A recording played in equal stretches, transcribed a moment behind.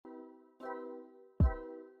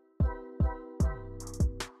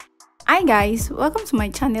Hi guys, welcome to my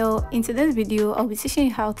channel. In today's video I'll be teaching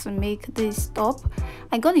you how to make this top.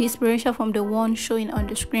 I got the inspiration from the one showing on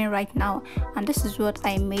the screen right now, and this is what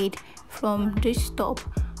I made from this top.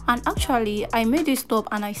 And actually I made this top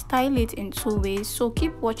and I style it in two ways, so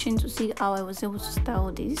keep watching to see how I was able to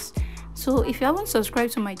style this. So if you haven't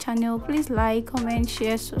subscribed to my channel, please like, comment,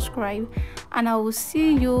 share, subscribe, and I will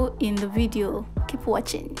see you in the video. Keep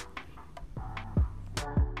watching.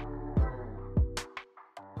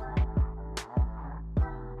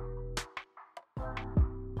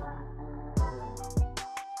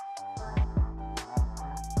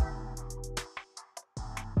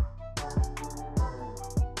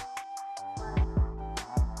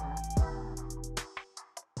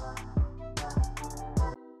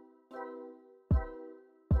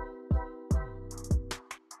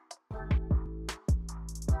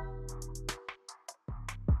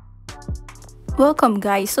 Welcome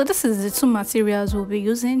guys, so this is the two materials we'll be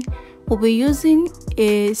using. We'll be using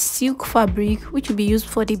a silk fabric which will be used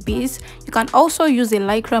for the base. You can also use a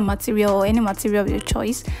lycra material or any material of your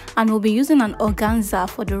choice, and we'll be using an organza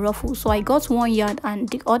for the ruffle. So I got 1 yard and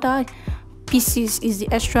the other pieces is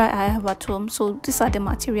the extra I have at home. So these are the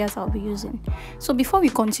materials I'll be using. So before we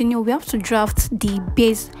continue, we have to draft the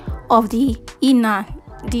base of the inner,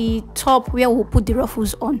 the top where we'll put the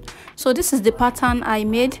ruffles on. So this is the pattern I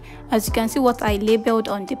made. As you can see, what I labeled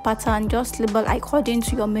on the pattern, just label according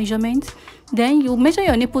to your measurement. Then you measure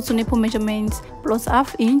your nipple to nipple measurements plus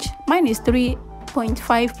 ½ inch. Mine is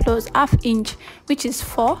 3.5 plus ½ inch, which is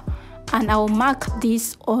 4, and I'll mark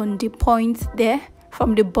this on the point there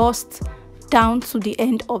from the bust down to the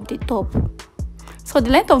end of the top. So the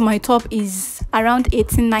length of my top is around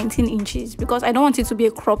 18-19 inches because I don't want it to be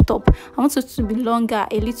a crop top. I want it to be longer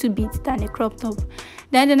a little bit than a crop top.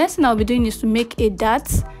 Then the next thing I'll be doing is to make a dart.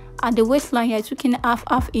 At the waistline I took in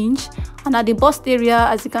 ½ inch, and at the bust area,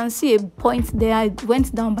 as you can see a point there, I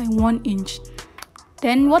went down by 1 inch.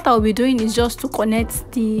 Then what I'll be doing is just to connect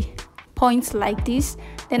the points like this.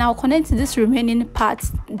 Then I'll connect this remaining part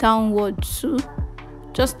downward too,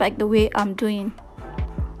 just like the way I'm doing.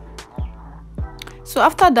 So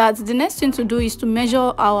after that, the next thing to do is to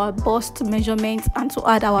measure our bust measurement and to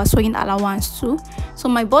add our sewing allowance too. So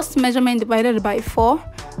my bust measurement divided by 4.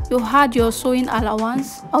 You add your sewing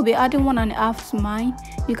allowance. I'll be adding 1.5 to mine.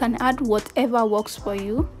 You can add whatever works for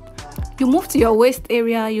you. You move to your waist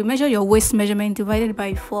area. You measure your waist measurement divided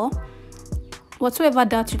by 4. Whatever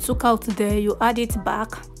that you took out there, you add it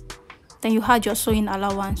back. Then you add your sewing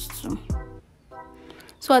allowance too.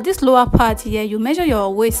 So at this lower part here, you measure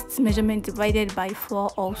your waist measurement divided by 4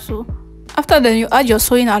 also. After then, you add your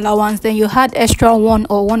sewing allowance. Then you add extra 1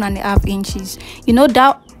 or 1.5 inches. You know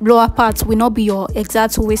that lower part will not be your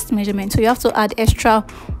exact waist measurement, so you have to add extra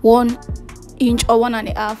 1 inch or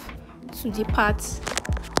 1.5 to the part.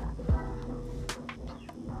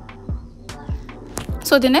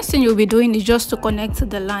 So the next thing you'll be doing is just to connect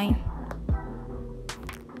the line.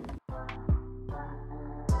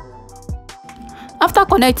 After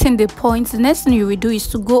connecting the points, the next thing you will do is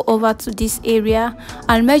to go over to this area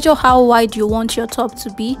and measure how wide you want your top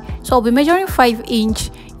to be. So I'll be measuring 5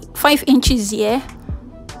 inches here.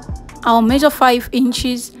 I'll measure 5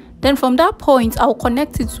 inches. Then from that point, I'll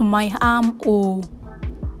connect it to my armhole.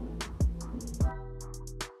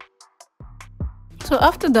 So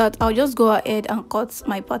after that, I'll just go ahead and cut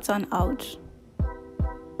my pattern out.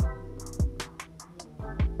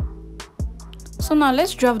 So now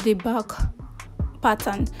let's draft the back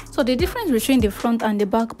pattern. So the difference between the front and the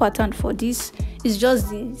back pattern for this is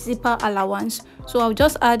just the zipper allowance. So I'll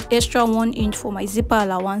just add extra 1 inch for my zipper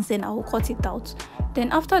allowance, then I will cut it out.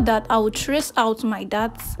 Then after that, I will trace out my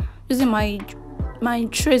darts using my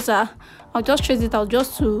tracer. I'll just trace it out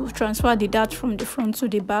just to transfer the dart from the front to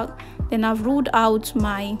the back. Then I've ruled out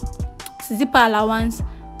my zipper allowance.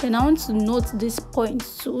 Then I want to note this point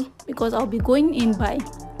too, because I'll be going in by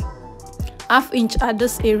 ½ inch at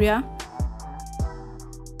this area.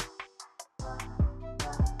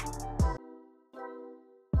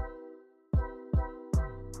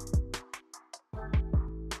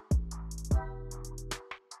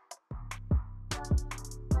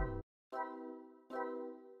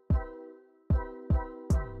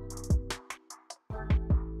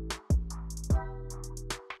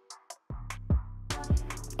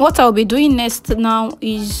 What I'll be doing next now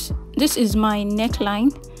is, this is my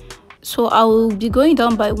neckline, so I will be going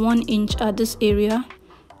down by 1 inch at this area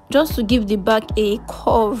just to give the back a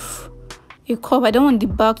curve. I don't want the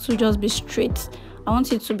back to just be straight. I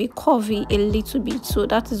want it to be curvy a little bit, so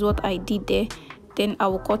that is what I did there. Then I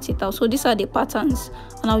will cut it out. So these are the patterns,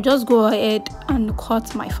 and I'll just go ahead and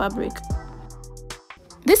cut my fabric.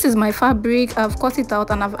 This is my fabric. I've cut it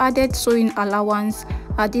out and I've added sewing allowance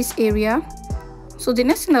at this area. So the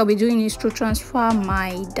next thing I'll be doing is to transfer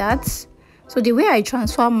my darts. So the way I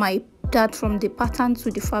transfer my dart from the pattern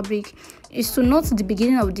to the fabric is to note the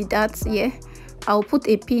beginning of the darts here. I'll put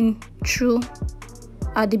a pin through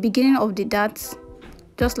at the beginning of the darts,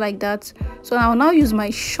 just like that. So I'll now use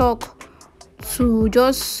my chalk to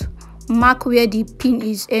just mark where the pin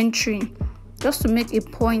is entering, just to make a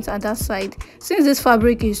point at that side. Since this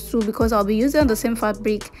fabric is two, because I'll be using the same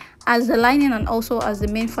fabric as the lining and also as the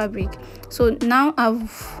main fabric. So now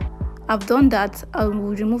I've done that, I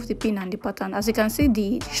will remove the pin and the pattern. As you can see,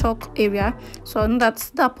 the chalk area, so I know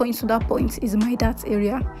that point to that point is my dart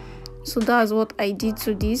area. So that's what I did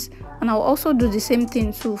to this, and I'll also do the same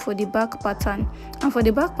thing too for the back pattern. And for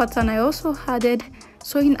the back pattern, I also added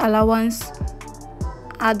sewing allowance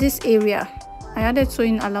at this area. I added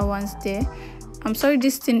sewing allowance there. I'm sorry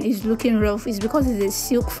this thing is looking rough. It's because it's a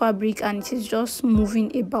silk fabric and it is just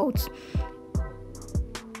moving about.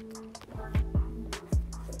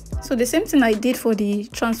 So the same thing I did for the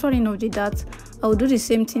transferring of the dart, I'll do the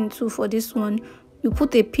same thing too for this one. You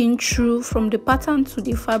put a pin through from the pattern to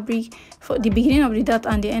the fabric for the beginning of the dart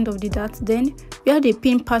and the end of the dart. Then where the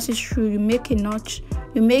pin passes through, you make a notch.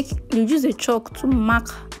 You use a chalk to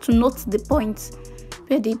note the point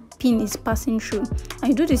where the pin is passing through. And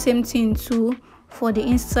you do the same thing too for the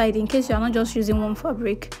inside, in case you are not just using one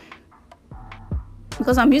fabric,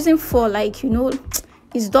 because I'm using 4, like, you know,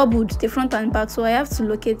 it's doubled the front and back, so I have to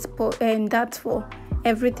locate that for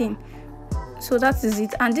everything. So that is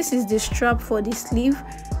it. And this is the strap for the sleeve.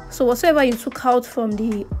 So whatever you took out from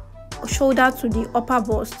the shoulder to the upper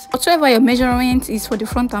bust, whatever your measurement is for the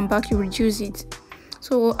front and back, you reduce it.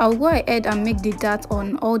 So I'll go ahead and make the dart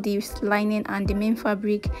on all the lining and the main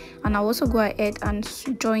fabric, and I'll also go ahead and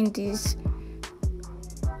join this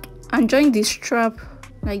and join the strap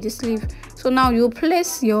like the sleeve. So now you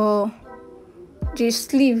place the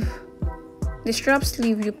strap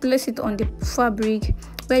sleeve, you place it on the fabric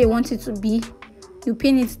where you want it to be. You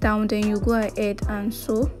pin it down, then you go ahead and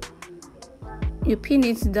sew. You pin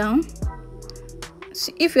it down.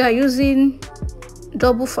 So if you are using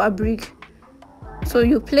double fabric, so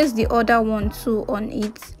you place the other one too on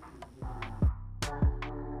it.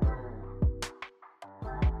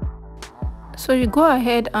 So you go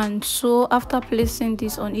ahead and sew after placing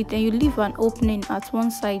this on it, and you leave an opening at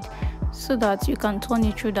one side so that you can turn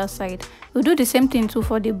it through that side. You do the same thing too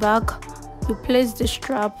for the back. You place the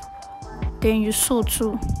strap, then you sew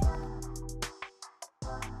too.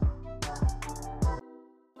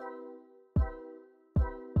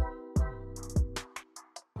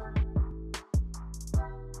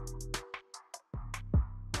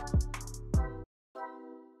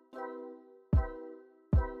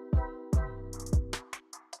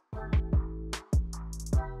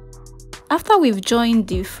 After we've joined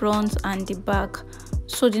the front and the back,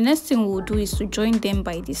 so the next thing we'll do is to join them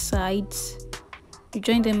by the sides. You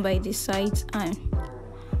join them by the sides, and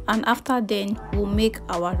after then we'll make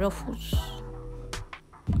our ruffles.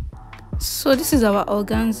 So this is our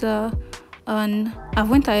organza, and I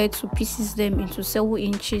went ahead to pieces them into 7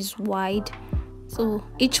 inches wide. So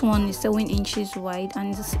each one is 7 inches wide,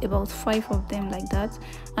 and it's about 5 of them like that.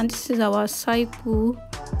 And this is our cycle.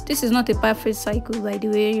 This is not a perfect cycle, by the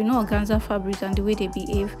way. You know organza fabric and the way they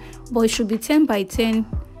behave, but it should be 10 by 10.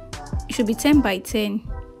 It should be 10 by 10,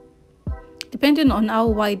 depending on how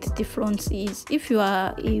wide the front is. If you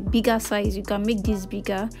are a bigger size, you can make this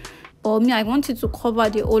bigger, but me, I wanted to cover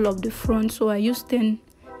the whole of the front, so I used 10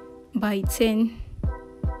 by 10.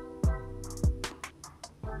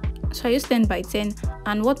 So I use 10 by 10,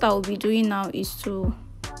 and what I will be doing now is to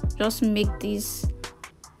just make this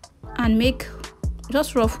and make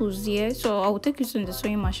just ruffles here. So I will take you to the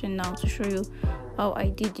sewing machine now to show you how I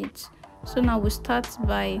did it. So now we start from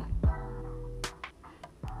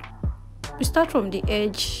the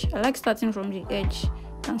edge. I like starting from the edge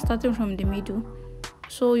and starting from the middle.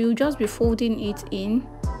 So you just be folding it in.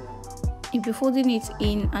 You'll be folding it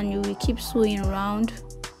in, and you will keep sewing around,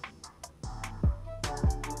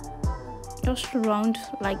 just round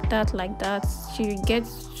like that till you get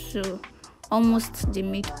to almost the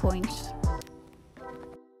midpoint.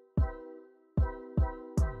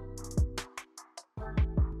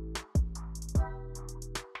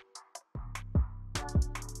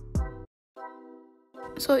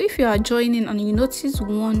 So if you are joining and you notice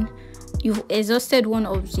you've exhausted one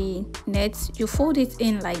of the nets, you fold it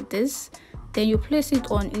in like this, then you place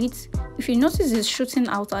it on it. If you notice it's shooting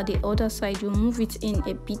out at the other side, you move it in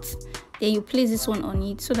a bit, then you place this one on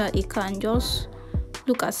it so that it can just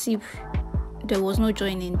look as if there was no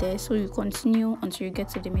joining there. So you continue until you get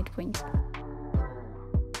to the midpoint.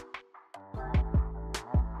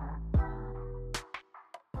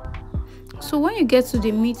 So when you get to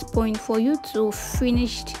the midpoint, for you to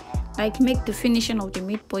finish, like make the finishing of the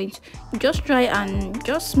midpoint, you just try and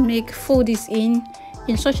just fold this in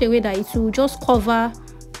such a way that it will just cover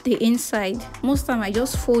the inside. Most time I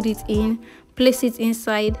just fold it in, place it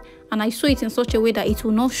inside, and I sew it in such a way that it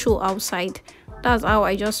will not show outside. That's how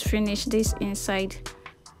I just finish this inside.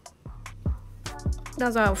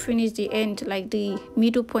 That's how I'll finish the end, like the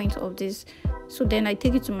middle point of this. So then I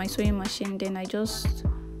take it to my sewing machine, then I just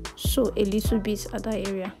sew a little bit at that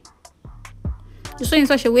area. You sew in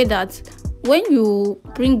such a way that when you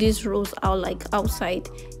bring this rose out, like outside,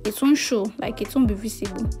 it won't show, like it won't be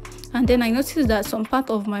visible. And then I noticed that some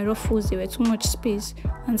part of my ruffles, there were too much space,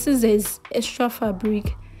 and since there's extra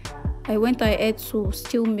fabric, I went ahead to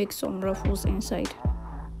still make some ruffles inside.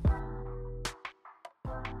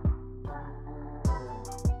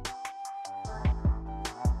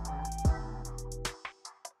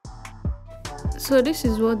 So this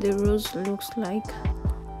is what the rose looks like.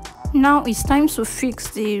 Now it's time to fix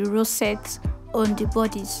the rosette on the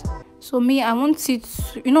bodies. So me, I want it,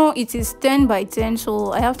 you know, it is 10 by 10,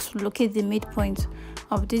 so I have to locate the midpoint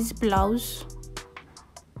of this blouse.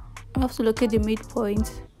 I have to locate the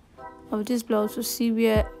midpoint of this blouse to see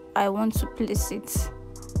where I want to place it.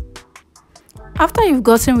 After you've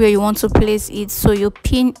gotten where you want to place it, so you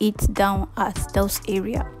pin it down at those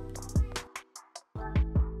areas.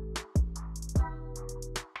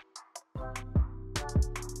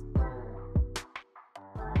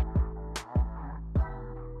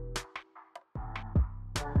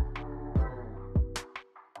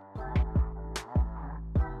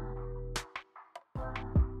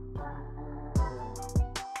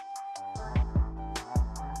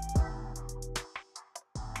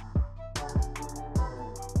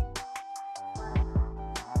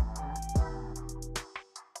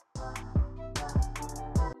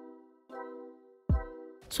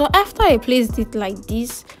 So after I placed it like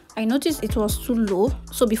this, I noticed it was too low.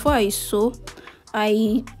 So before I sew,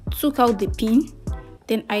 I took out the pin,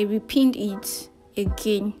 then I repinned it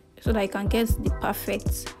again so that I can get the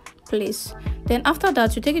perfect place. Then after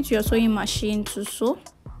that, you take it to your sewing machine to sew.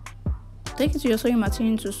 Take it to your sewing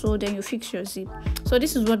machine to sew, then you fix your zip. So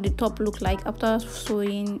this is what the top looked like after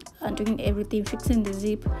sewing and doing everything, fixing the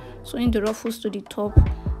zip, sewing the ruffles to the top.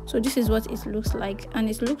 So this is what it looks like, and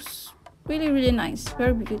it looks really nice,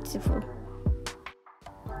 very beautiful.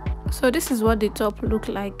 So this is what the top look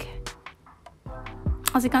like.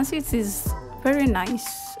 As you can see, it is very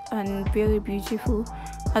nice and very beautiful.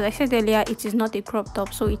 As I said earlier, it is not a crop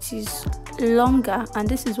top, so it is longer, and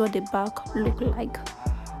this is what the back look like.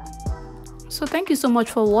 So thank you so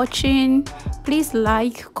much for watching. Please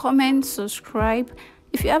like, comment, subscribe.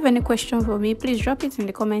 If you have any question for me, please drop it in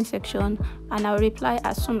the comment section and I'll reply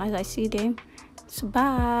as soon as I see them. So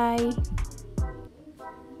bye.